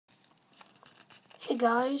Hey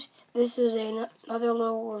guys, this is another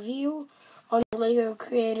little review on the Lego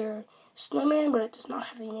Creator Snowman, but it does not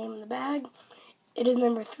have the name in the bag. It is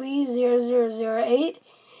number 30008.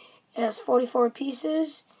 It has 44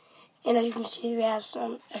 pieces, and as you can see, we have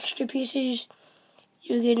some extra pieces.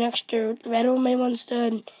 You get an extra red 1x1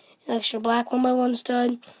 stud, an extra black 1x1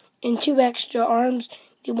 stud, and 2 extra arms.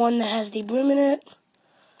 The one that has the broom in it,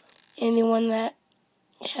 and the one that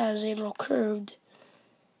has a little curved.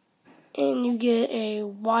 And you get a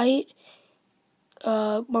white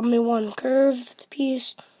 1x1 curved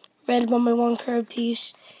piece, red 1x1 curved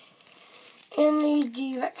piece, and the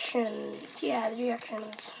directions. Yeah.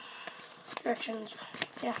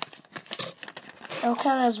 It'll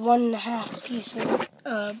count as 1.5 pieces,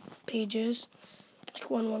 pages, like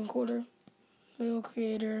 1/4. Lego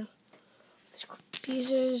Creator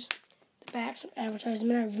pieces. The back's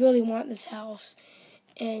advertisement. I really want this house,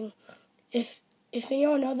 and if any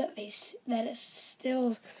of y'all know that it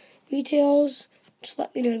still retails, just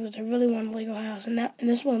let me know, because I really want a Lego house, and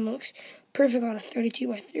this one looks perfect on a 32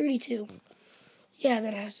 by 32. Yeah,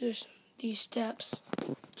 that has these steps.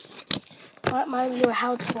 I might do a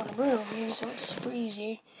how-to on a broom, so it's super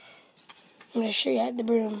easy. I'm gonna show you at the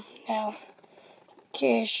broom now.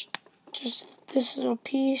 Okay, just this little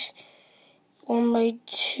piece,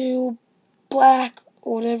 1x2 black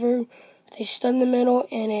or whatever. They stud in the middle,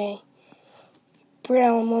 and a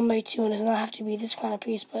brown 1x2, and it does not have to be this kind of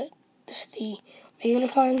piece, but this is the regular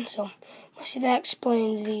kind. So I see that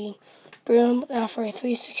explains the broom. Now for a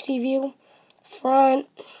 360 view: front,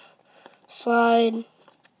 side,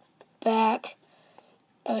 back,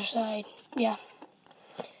 other side. Yeah.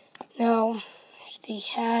 Now here's the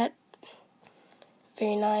hat.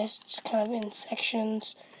 Very nice. Just kind of in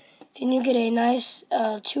sections. Then you get a nice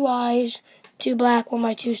 2 eyes, 2 black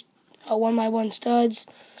 1x1 studs.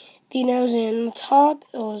 The nose in the top,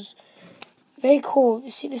 it was very cool. You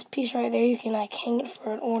see this piece right there, you can like hang it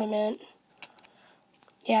for an ornament.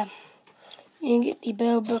 Yeah. You can get the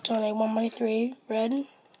bow built on a 1x3 red.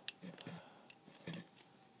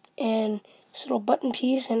 And this little button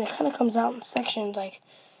piece, and it kind of comes out in sections, like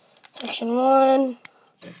section 1,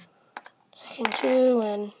 section 2,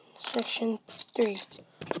 and section 3.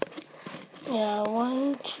 Yeah,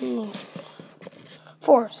 1, 2,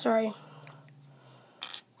 4, sorry.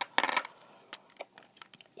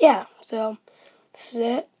 Yeah, so this is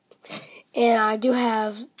it. And I do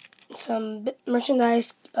have some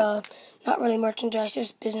merchandise, not really merchandise,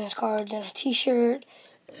 just business cards and a t-shirt.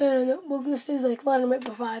 And this is like Letterman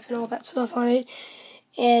for 5 and all that stuff on it.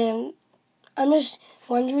 And I'm just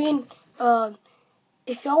wondering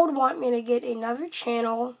if y'all would want me to get another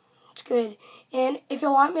channel. It's good. And if you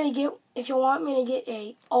want me to get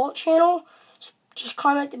a alt channel, just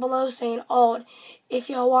comment below saying alt. If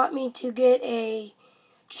y'all want me to get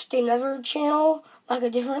just another channel, like a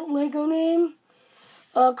different Lego name,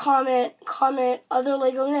 comment other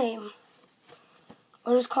Lego name,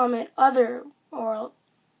 or just comment other or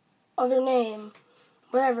other name,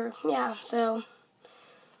 whatever. Yeah. So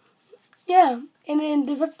yeah. And then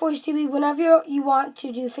the Brick Boys TV, whenever you want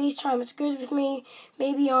to do FaceTime, it's good with me.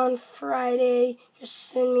 Maybe on Friday, just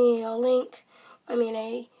send me a link. A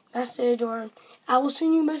message, or I will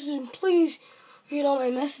send you a message. And please read all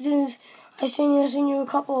my messages. I send you a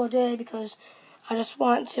couple a day, because I just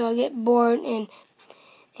want to get bored. And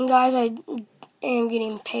guys, I am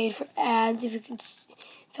getting paid for ads. If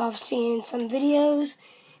I've seen in some videos,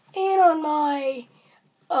 and on my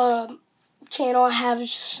channel, I have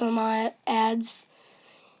just some of my ads.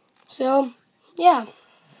 So yeah,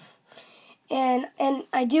 and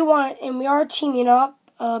I do want, and we are teaming up.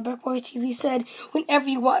 Brick Boy TV said whenever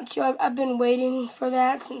you want to. I've been waiting for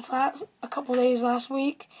that since a couple days last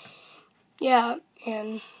week. Yeah,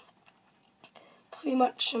 and pretty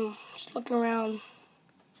much I'm just looking around.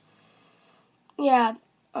 Yeah,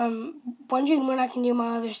 I'm wondering when I can do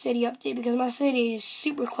my other city update, because my city is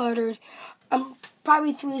super cluttered.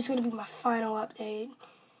 Probably 3 is going to be my final update.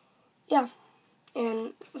 Yeah,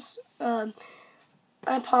 and I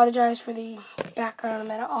apologize for the background.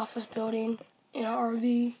 I'm at an office building in an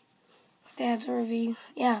RV, my dad's RV.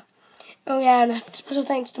 Yeah. Oh yeah, and a special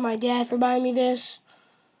thanks to my dad for buying me this.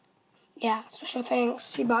 Yeah, special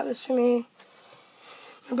thanks. He bought this for me.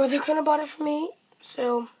 My brother kind of bought it for me.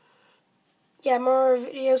 So yeah, more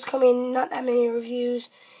videos coming. Not that many reviews.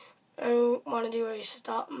 I want to do a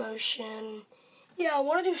stop motion. Yeah, I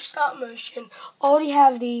want to do stop motion. I already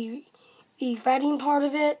have the writing part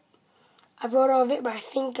of it. I wrote all of it, but I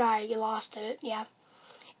think I lost it. Yeah.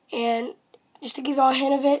 And just to give y'all a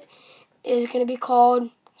hint of it, is going to be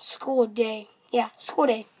called School Day. Yeah, School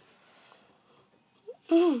Day.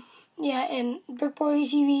 Yeah, and Brick Boy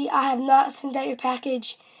TV, I have not sent out your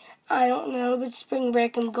package. I don't know, it's spring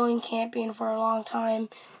break. I'm going camping for a long time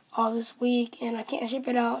all this week, and I can't ship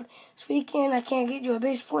it out this weekend. I can't get you a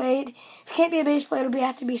base plate. If it can't be a base plate, it'll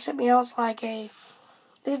have to be something else like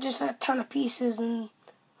there's just a ton of pieces and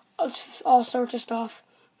all sorts of stuff.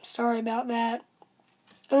 Sorry about that.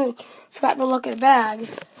 Forgot to look at the bag.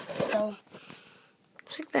 So,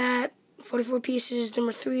 just like that. 44 pieces,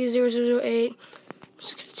 number 30008.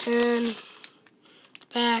 6 to 10.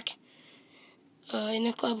 Back. In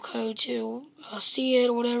the club code to see it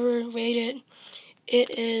or whatever, rate it.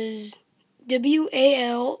 It is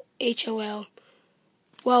WALHOL.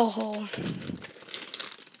 Wellhole.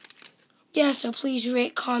 Yeah, so please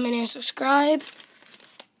rate, comment, and subscribe.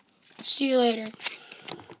 See you later.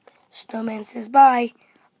 Snowman says bye.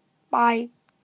 Bye.